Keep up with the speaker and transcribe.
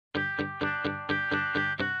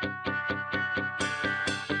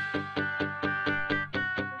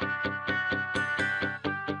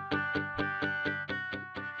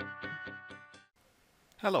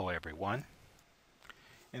Hello everyone.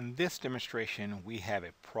 In this demonstration we have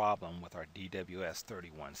a problem with our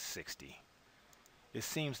DWS-3160. It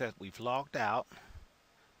seems that we've logged out,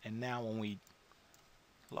 and now when we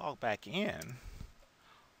log back in,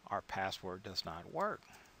 our password does not work.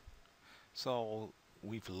 So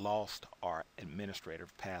we've lost our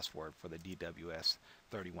administrative password for the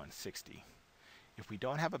DWS-3160. If we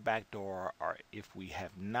don't have a backdoor, or if we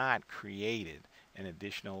have not created an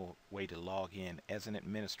additional way to log in as an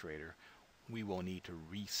administrator, we will need to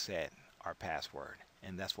reset our password,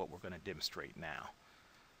 and that's what we're going to demonstrate now.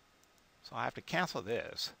 So I have to cancel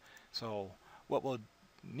this. So what we'll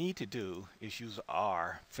need to do is use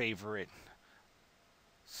our favorite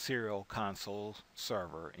serial console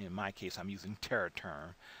server. In my case, I'm using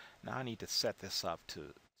Terraterm. Now I need to set this up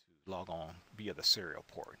to log on via the serial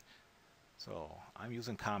port. So I'm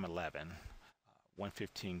using COM11.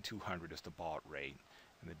 115.200 is the baud rate,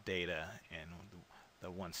 and the data, and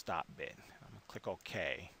the one stop bit. I'm going to click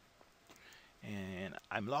OK, and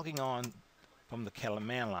I'm logging on from the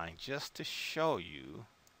command line just to show you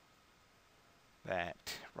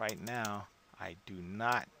that right now I do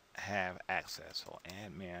not have access. So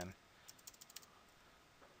admin,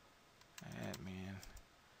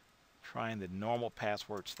 trying the normal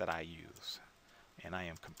passwords that I use, and I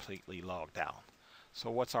am completely logged out.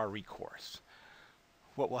 So what's our recourse?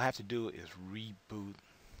 What we'll have to do is reboot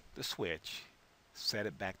the switch, set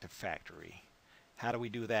it back to factory. How do we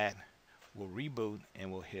do that? We'll reboot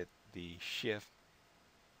and we'll hit the Shift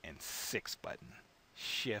and 6 button.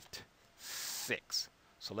 Shift 6.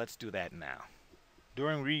 So let's do that now.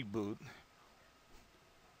 During reboot,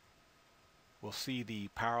 we'll see the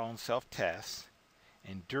power on self-test,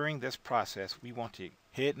 and during this process we want to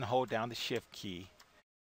hit and hold down the Shift key,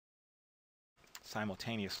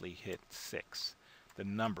 simultaneously hit 6. The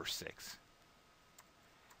number 6,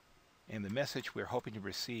 and the message we're hoping to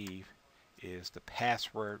receive is the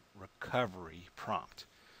password recovery prompt.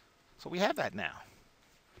 So we have that now,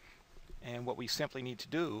 and what we simply need to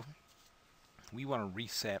do, we want to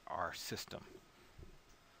reset our system.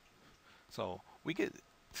 So we could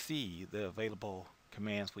see the available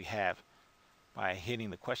commands we have by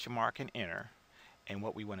hitting the question mark and enter, and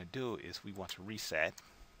what we want to do is we want to reset,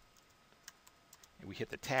 and we hit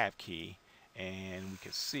the tab key, and we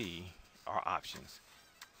can see our options.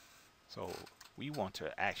 So we want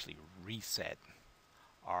to actually reset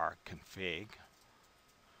our config,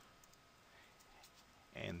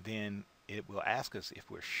 and then it will ask us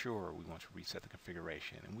if we're sure we want to reset the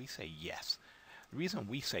configuration, and we say yes. The reason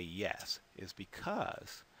we say yes is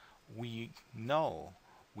because we know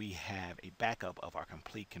we have a backup of our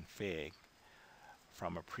complete config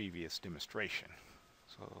from a previous demonstration.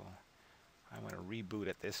 So I'm going to reboot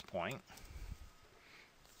at this point,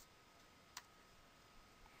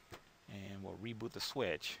 and we'll reboot the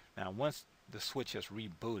switch. Now once the switch is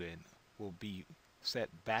rebooted, we'll be set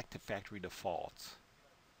back to factory defaults,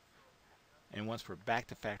 and once we're back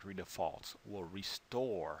to factory defaults, we'll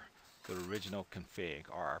restore the original config,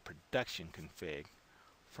 or our production config,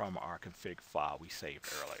 from our config file we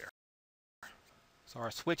saved earlier. So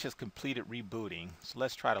our switch has completed rebooting, so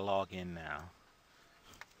let's try to log in now.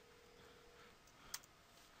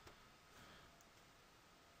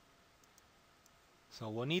 So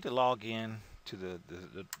we'll need to log in to the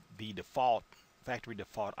default factory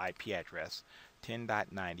default IP address,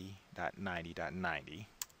 10.90.90.90.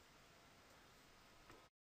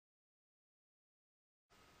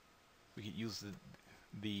 We could use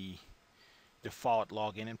the default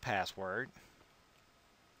login and password.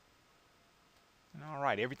 And all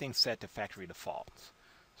right, everything's set to factory defaults.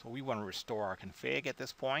 So we want to restore our config at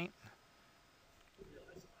this point.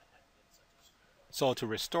 So to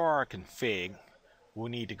restore our config, we'll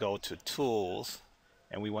need to go to Tools,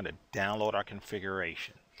 and we want to download our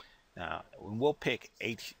configuration. Now we'll pick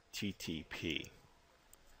HTTP.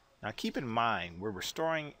 Now keep in mind, we're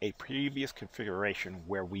restoring a previous configuration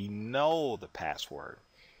where we know the password.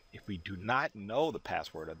 If we do not know the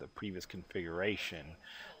password of the previous configuration,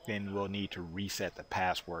 then we'll need to reset the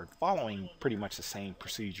password following pretty much the same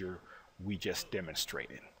procedure we just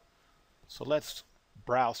demonstrated. So let's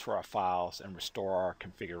browse through our files and restore our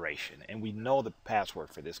configuration, and we know the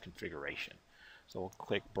password for this configuration. So we'll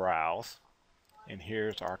click Browse, and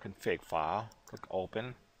here's our config file. Click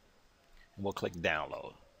Open, and we'll click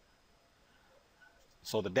Download.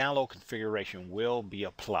 So the download configuration will be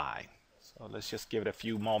applied. So let's just give it a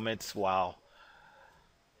few moments while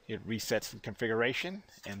it resets the configuration,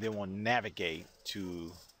 and then we'll navigate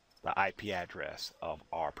to the IP address of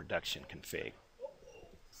our production config.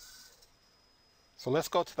 So let's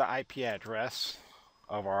go to the IP address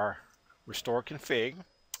of our restore config,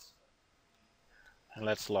 and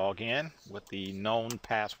let's log in with the known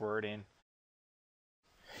password and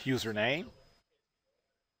username.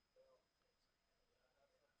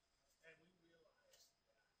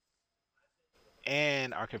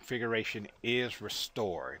 And our configuration is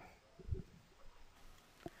restored.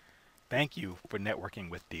 Thank you for networking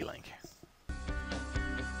with D-Link.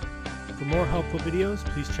 For more helpful videos,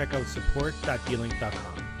 please check out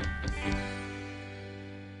support.dlink.com.